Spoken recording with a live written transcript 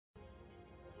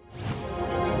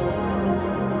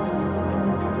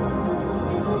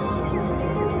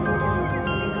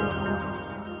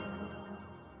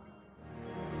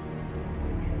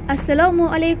Assalomu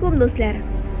alaykum do'stlar.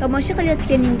 Tomosha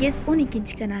qilayotganingiz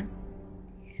 12-kanal.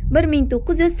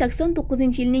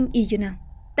 1989-yilning iyuni.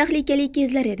 Tahlikali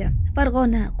kezlar edi.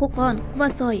 Farg'ona, Qo'qon,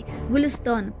 Quvasoy,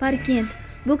 Guliston, Parkent,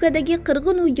 Bo'kadagi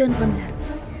qirg'in u yong'inlar.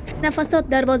 Fitna fasod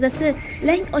darvozasi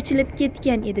lang ochilib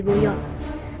ketgan edi go'yo.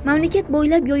 Mamlakat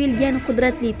bo'ylab yoyilgan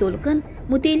qudratli to'lqin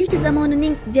muteylik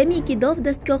zamonining jamiki dov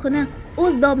dastgohini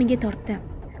o'z domiga tortdi.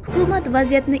 Hukumat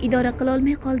vaziyatni idora qila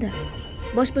olmay qoldi.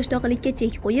 Boshboshdoqlikka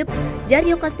chek qo'yib, jar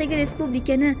yoqasidagi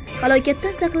respublikani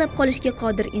halokatdan saqlab qolishga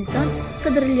qodir inson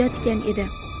qidirilayotgan edi.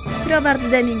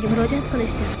 Pirovardida menga murojaat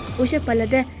qilishdi. O'sha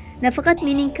pallada nafaqat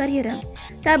mening karyeram,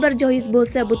 ta'bir joiz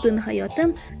bo'lsa butun hayotim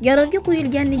garovga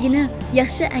qo'yilganligini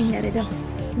yaxshi anglar edim.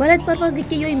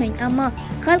 Balandparvozlikka yo'ymang, ammo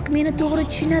xalq meni to'g'ri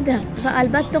tushunadi va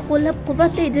albatta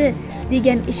qo'llab-quvvatlaydi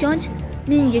degan ishonch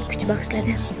menga kuch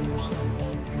bag'ishladi.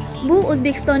 Bu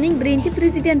O'zbekistonning birinchi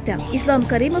prezidenti Islom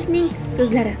Karimovning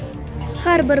so'zlari.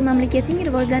 Har bir mamlakatning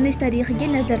rivojlanish tarixiga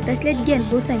nazar tashlaydigan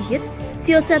bo'lsangiz,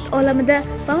 siyosat olamida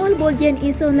faol bo'lgan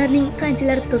insonlarning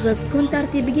qanchalar tig'iz kun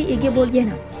tartibiga ega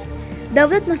bo'lgani,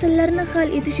 davlat masalalarini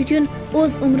hal etish uchun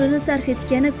o'z umrini sarf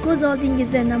etgani ko'z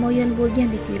oldingizda namoyon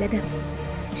bo'lgandek tuyuladi.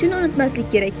 Shuni unutmaslik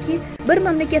kerakki, bir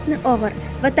mamlakatni og'ir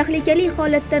va tahlikali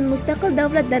holatdan mustaqil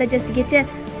davlat darajasigacha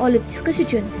olib chiqish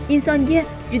uchun insonga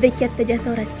juda katta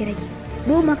jasorat kerak.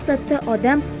 Bu maqsadda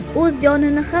odam o'z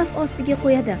jonini xavf ostiga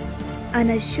qo'yadi.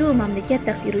 Ana shu mamlakat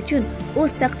taqdiri uchun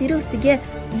o'z taqdiri ustiga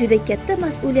juda katta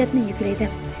mas'uliyatni yuklaydi.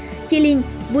 Keling,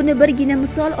 buni birgina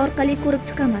misol orqali ko'rib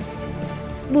chiqamiz.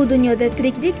 Bu dunyoda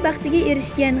tiriklik baxtiga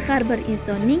erishgan har bir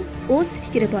insonning o'z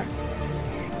fikri bor.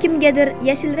 Kimgadir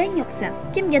yashil rang yoqsa,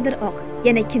 kimgadir oq,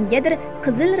 yana kimgadir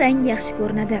qizil rang yaxshi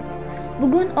ko'rinadi.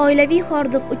 Bugun oilaviy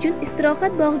hordiq uchun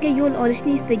istirohat bog'iga yo'l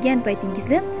olishni istagan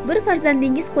paytingizda bir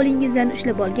farzandingiz qo'lingizdan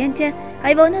ushlab olgancha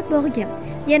hayvonot bog'iga,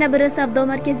 yana biri savdo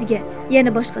markaziga,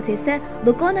 yana boshqasi esa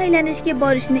do'kon aylanishga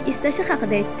borishni istashi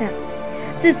haqida aytdi.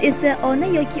 Siz esa ona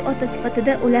yoki ota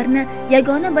sifatida ularni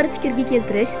yagona bir fikrga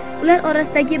keltirish, ular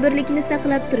orasidagi birlikni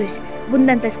saqlab turish,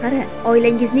 bundan tashqari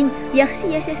oilangizning yaxshi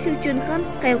yashashi uchun ham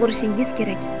qayg'urishingiz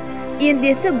kerak. Endi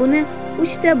esa buni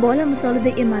 3 ta bola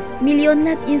misolida emas,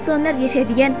 millionlab insonlar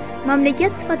yashaydigan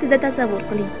mamlakat sifatida tasavvur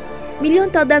qiling.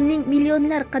 Millionta odamning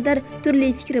millionlar qadar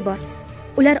turli fikri bor.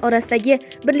 Ular orasidagi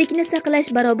birlikni saqlash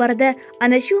barobarida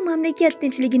ana shu mamlakat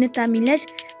tinchligini ta'minlash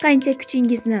qancha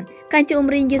kuchingizni, qancha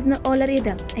umringizni olar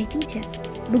edi, aytingchi.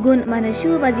 Bugun mana shu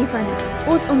vazifani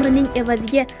o'z umrining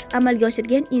evaziga amalga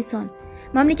oshirgan inson,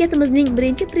 mamlakatimizning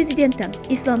birinchi prezidenti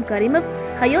Islom Karimov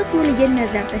hayot yo'liga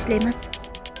nazar tashlaymiz.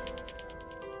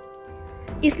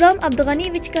 Islom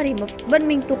Abdug'aniyevich Karimov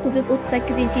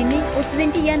 1938-yilning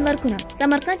 30-yanvar kuni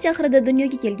Samarqand shahrida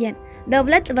dunyoga kelgan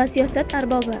davlat va siyosat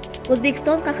arbobi,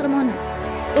 O'zbekiston qahramoni,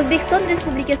 O'zbekiston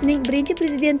Respublikasining birinchi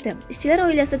prezidenti, ishchilar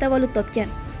oilasida tavallud topgan.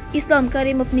 Islom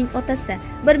Karimovning otasi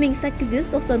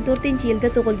 1894-yilda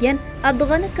tug'ilgan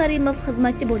Abdug'ani Karimov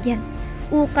xizmatchi bo'lgan.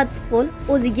 U qattiqqo'l,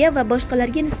 o'ziga va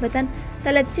boshqalarga nisbatan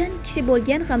talabchan kishi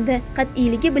bo'lgan hamda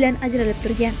qat'iyligi bilan ajralib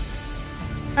turgan.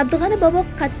 Abdug'ani bobo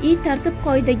qat'iy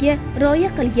tartib-qoidaga rioya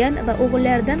qilgan va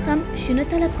o'g'illaridan ham shuni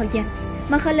talab qilgan.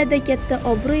 Mahallada katta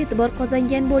obro'-e'tibor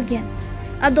qozongan bo'lgan.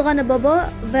 Abdug'ani bobo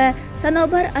va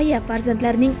Sanobar aya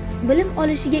farzandlarining bilim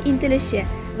olishiga intilishi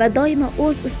va doimo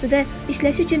o'z ustida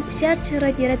ishlash uchun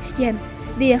shart-sharoit yaratishgan,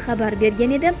 deya xabar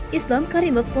bergan edi Islom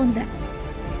Karimov fondi.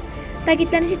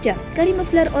 Ta'kidlanishicha,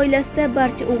 Karimovlar oilasida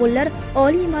barcha o'g'illar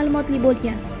oliy ma'lumotli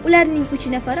bo'lgan. Ularning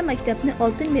 3 nafari maktabni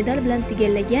oltin medal bilan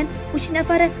tugallagan, 3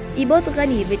 nafari Ibod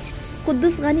G'aniyevich,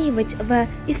 Quddus G'aniyevich va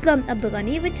Islom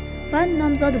Abdug'aniyevich fan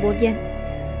nomzodi bo'lgan.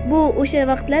 Bu o'sha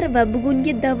vaqtlar va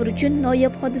bugungi davr uchun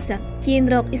noyob hodisa.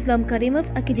 Keyinroq Islom Karimov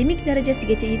akademik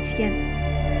darajasigacha yetishgan.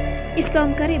 Islom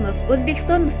Karimov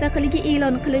O'zbekiston mustaqilligi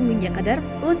e'lon qilingunga qadar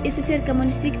o'z SSR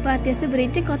Kommunistik partiyasi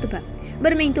birinchi kotibi.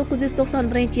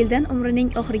 1991-yildan umrining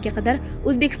oxiriga qadar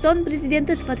O'zbekiston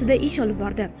prezidenti sifatida ish olib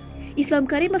bordi. Islom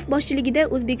Karimov boshchiligida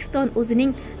O'zbekiston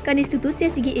o'zining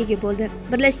konstitutsiyasiga ega bo'ldi.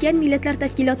 Birlashgan Millatlar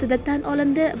Tashkilotida tan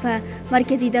olindi va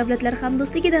markaziy davlatlar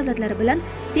hamdo'stligi davlatlari bilan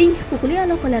teng huquqli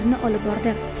aloqalarni olib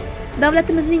bordi.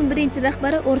 Davlatimizning birinchi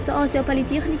rahbari O'rta Osiyo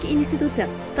Politexnika instituti,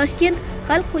 Toshkent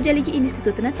xalq xo'jaligi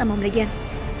institutini tamomlagan.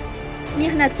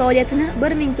 Mehnat faoliyatini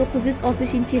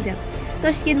 1960-yilda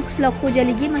Toshkent qishloq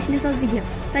xo'jaligi mashinasozligi,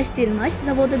 Tashsilmash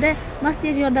zavodida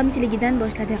master yordamchiligidan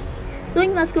boshladi.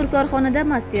 So'ng mazkur korxonada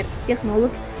master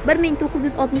texnolog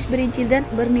 1961-yildan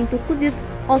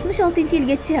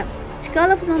 1966-yilgacha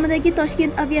Chkalov nomidagi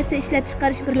Toshkent aviatsiya ishlab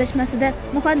chiqarish birlashmasida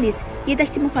muhandis,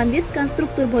 yetakchi muhandis,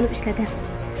 konstruktor bo'lib ishladi.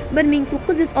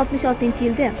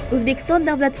 1966-yilda O'zbekiston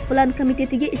Davlat plan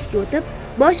komitetiga ishga o'tib,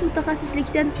 bosh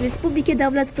mutaxassislikdan Respublika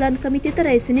Davlat plan komiteti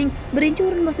raisining birinchi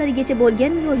o'rinbosarigacha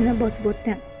bo'lgan yo'lni bosib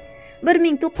o'tdi.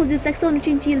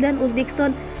 1983-yildan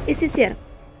O'zbekiston SSR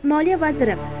Moliya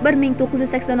vaziri,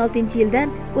 1986-yildan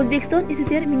O'zbekiston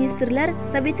SSR Ministrlar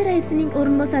Совeti raisining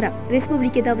o'rinbosari,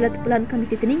 Respublika Davlat plan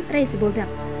komitetining raisi bo'ldi.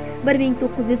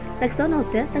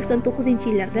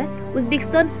 1986-89-yillarda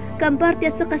O'zbekiston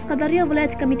Kompartiyasi Qashqadaryo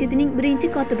viloyat komitetining birinchi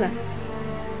kotibi.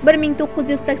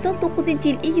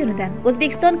 1989-yil iyunidan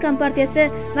O'zbekiston Kompartiyasi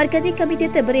Markaziy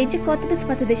komiteti birinchi kotibi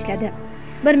sifatida ishladi.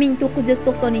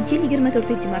 1990-yil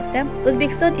 24-martda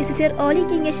O'zbekiston SSR Oliy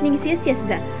Kengashining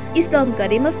sessiyasida Islom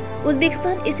Karimov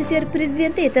O'zbekiston SSR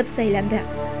prezidenti etib saylandi.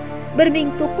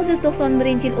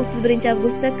 1991-yil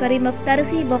 31-avgustda Karimov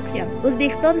tarixiy voqea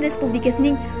O'zbekiston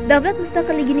Respublikasining davlat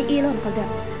mustaqilligini e'lon qildi.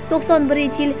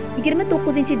 91-yil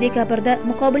 29-dekabrda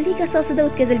muqobillik asosida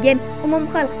o'tkazilgan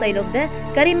umumxalq saylovida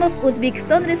Karimov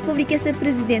O'zbekiston Respublikasi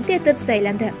prezidenti etib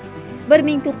saylandi.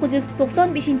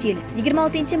 1995-yil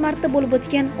 26-martda bo'lib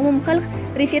o'tgan umumxalq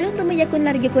referendumi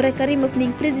yakunlariga ko'ra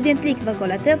Karimovning prezidentlik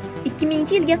vakolati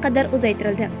 2000-yilga qadar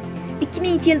uzaytirildi.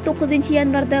 2000-yil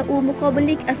 9-yanvarda u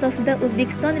muqobillik asosida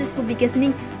O'zbekiston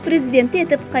Respublikasining prezidenti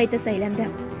etib qayta saylandi.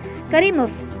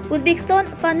 Karimov O'zbekiston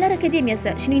Fanlar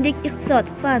akademiyasi, shuningdek iqtisod,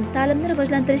 fan, ta'limni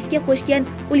rivojlantirishga qo'shgan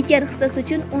ulkan hissasi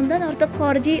uchun o'ndan ortiq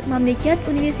xorijiy mamlakat,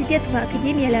 universitet va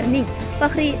akademiyalarining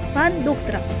faxriy fan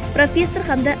doktori, professor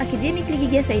hamda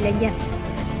akademikligiga saylangan.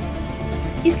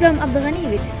 Islom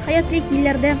Abdug'aniyevich hayotlik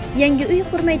yillarida yangi uy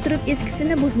qurmay turib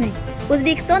eskisini buzmang.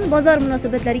 O'zbekiston bozor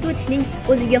munosabatlariga o'tishning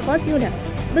o'ziga xos yo'li.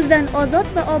 Bizdan ozod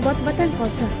va obod vatan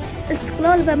qolsin.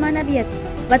 Istiqlol va ma'naviyat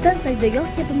vatan sajdagoh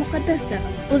kabi muqaddasdir.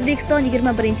 O'zbekiston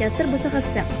 21-asr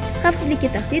bo'sag'asida xavfsizlikka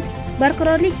tahdid,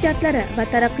 barqarorlik shartlari va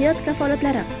taraqqiyot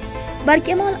kafolatlari.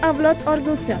 Barkamol avlod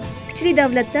orzusi, kuchli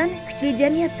davlatdan kuchli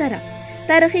jamiyat sari.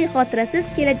 Tarixiy xotirasiz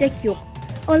kelajak yo'q.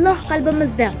 Alloh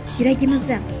qalbimizda,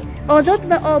 yuragimizda. Ozod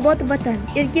va obod vatan,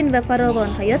 erkin va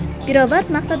farovon hayot pirovard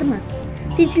maqsadimiz.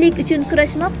 Tinchlik uchun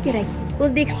kurashmoq kerak.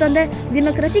 O'zbekistonda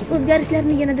demokratik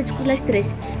o'zgarishlarni yanada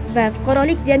chuqurlashtirish va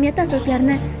fuqarolik jamiyati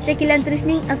asoslarini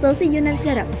shakllantirishning asosiy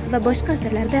yo'nalishlari va boshqa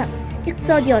asarlarda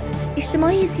iqtisodiyot,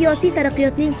 ijtimoiy-siyosiy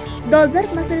taraqqiyotning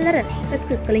dolzarb masalalari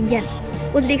tadqiq qilingan.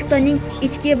 O'zbekistonning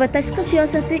ichki va tashqi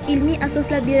siyosati ilmiy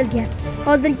asoslab berilgan.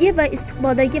 Hozirgi va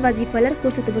istiqboldagi vazifalar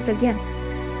ko'rsatib o'tilgan.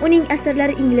 Uning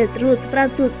asarlari ingliz, rus,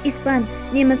 fransuz, ispan,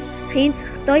 nemis, hind,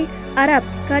 xitoy, arab,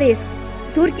 koreys,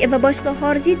 turk va boshqa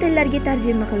xorijiy tillarga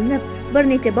tarjima qilinib, bir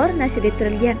necha bor nashr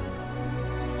ettirilgan.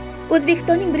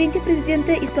 O'zbekistonning birinchi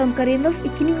prezidenti Islom Karimov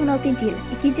 2016-yil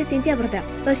 2-sentyabrda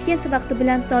Toshkent vaqti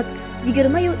bilan soat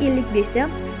 20:55 da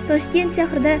Toshkent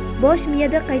shahrida bosh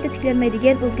miyada qayta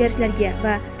tiklanmaydigan o'zgarishlarga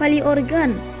va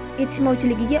poliorgan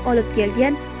yetishmovchiligiga olib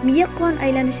kelgan miya qon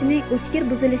aylanishining o'tkir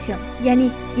buzilishi, ya'ni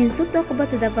insult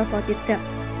oqibatida vafot etdi.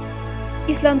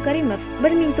 Islom Karimov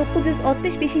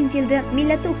 1965-yilda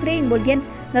millati ukrain bo'lgan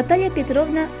Natalya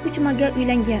Petrovna Kuchmaga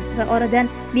uylangan va oradan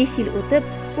 5 yil o'tib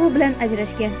u bilan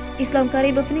ajrashgan. Islom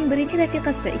Karimovning birinchi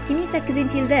rafiqasi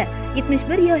 2008-yilda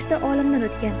 71 yoshda olamdan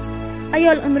o'tgan.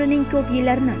 Ayol umrining ko'p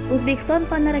yillarini O'zbekiston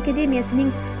Fanlar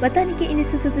akademiyasining Botanika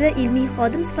institutida ilmiy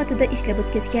xodim sifatida ishlab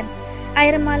o'tkazgan.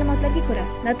 Ayrim ma'lumotlarga ko'ra,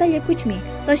 Natalya Kuchmi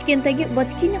Toshkentdagi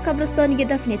Botkina qabristoniga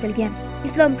dafn etilgan.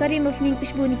 Islom Karimovning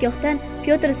ushbu nikohdan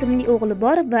Pyotr ismli o'g'li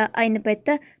bor va ayni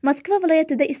paytda Moskva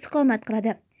viloyatida istiqomat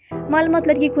qiladi.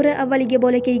 Ma'lumotlarga ko'ra, avvaliga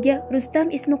bolakayga Rustam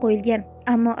ismi qo'yilgan,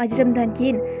 ammo ajrimdan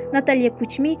keyin Natalya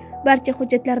Kuchmi barcha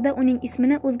hujjatlarda uning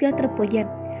ismini o'zgartirib qo'ygan.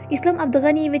 Islom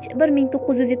Abdug'aniyevich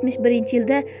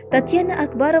 1971-yilda Tatyana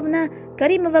Akbarovna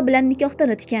Karimova bilan nikohdan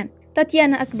o'tgan.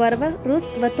 Tatyana Akbarova rus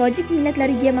va tojik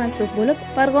millatlariga mansub bo'lib,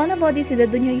 Farg'ona vodiysida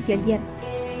dunyoga kelgan.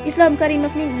 Islom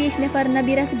Karimovning 5 nafar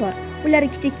nabirasi bor. Ular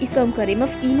kichik Islom Karimov,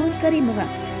 Imon Karimova,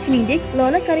 shuningdek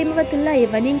Lola Karimova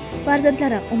Tillayevaning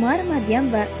farzandlari Umar,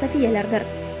 Maryam va Safiyalardir.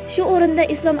 Shu o'rinda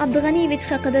Islom Abdug'aniyevich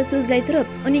haqida so'zlay turib,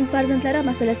 uning farzandlari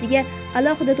masalasiga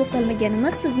alohida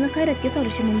to'xtalmaganimiz sizni hayratga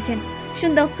solishi mumkin.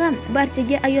 Shundoq ham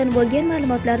barchaga ayon bo'lgan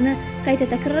ma'lumotlarni qayta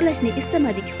takrorlashni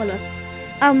istamadik xolos.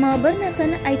 Ammo bir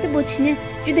narsani aytib o'tishni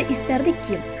juda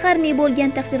istardikki, har ne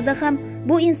bo'lgan taqdirda ham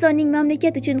bu insonning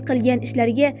mamlakat uchun qilgan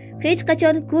ishlariga hech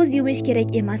qachon ko'z yumish kerak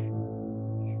emas.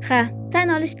 Ha, tan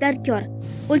olish darkor.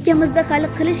 O'lkamizda hali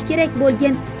qilish kerak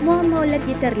bo'lgan muammolar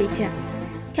yetarlicha.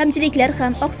 Kamchiliklar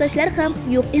ham, oqsashlar ham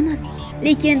yo'q emas.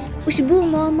 Lekin ushbu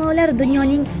muammolar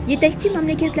dunyoning yetakchi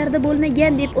mamlakatlarida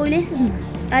bo'lmagan deb o'ylaysizmi?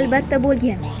 Albatta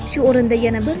bo'lgan. Shu o'rinda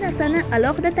yana bir narsani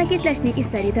alohida ta'kidlashni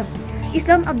istar edim.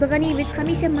 Islom Abdug'aniyevich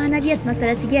hamisha ma'naviyat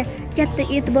masalasiga katta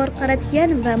e'tibor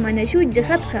qaratgan va mana shu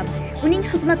jihat ham uning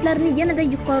xizmatlarini yanada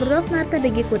yuqoriroq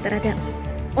martabaga ko'taradi.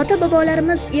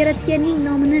 Ota-bobolarimiz Yaratganning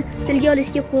nomini tilga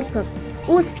olishga qo'rqib,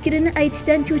 o'z fikrini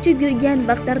aytishdan cho'chib yurgan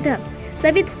vaqtlarda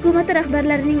Sovet hukumati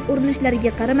rahbarlarining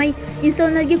urinishlariga qaramay,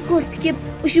 insonlarga ko'z tikib,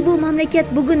 ushbu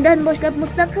mamlakat bugundan boshlab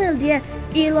mustaqil deya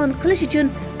e'lon qilish uchun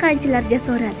qanchalar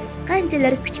jasorat,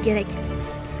 qanchalar kuch kerak.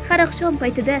 Har oqshom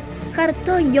paytida, har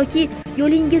tong yoki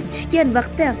yo'lingiz tushgan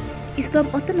vaqtda Islom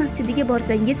ota masjidiga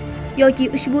borsangiz yoki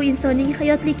ushbu insonning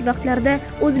hayotlik vaqtlarida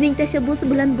o'zining tashabbusi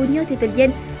bilan bunyod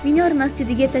etilgan Minor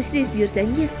masjidiga tashrif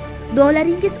buyursangiz,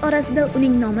 duolaringiz orasida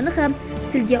uning nomini ham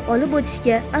tilga olib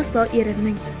o'tishga aslo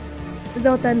erinmang.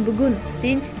 Zotan bugun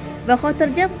tinch va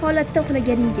xotirjam holatda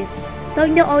uxlaganingiz,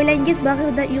 tongda oilangiz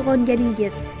bag'rida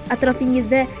uyg'onganingiz,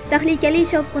 atrofingizda tahlikali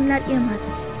shovqinlar emas,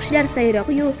 qushlar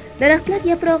sayrog'i-yu daraxtlar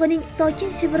yaprog'ining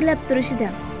sokin shivirlab turishida,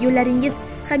 yo'llaringiz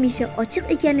hamisha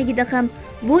ochiq ekanligida ham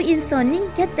bu insonning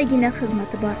kattagina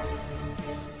xizmati bor.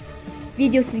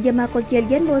 Video sizga ma'qul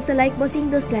kelgan bo'lsa, like bosing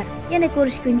do'stlar. Yana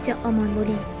ko'rishguncha omon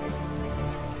bo'ling.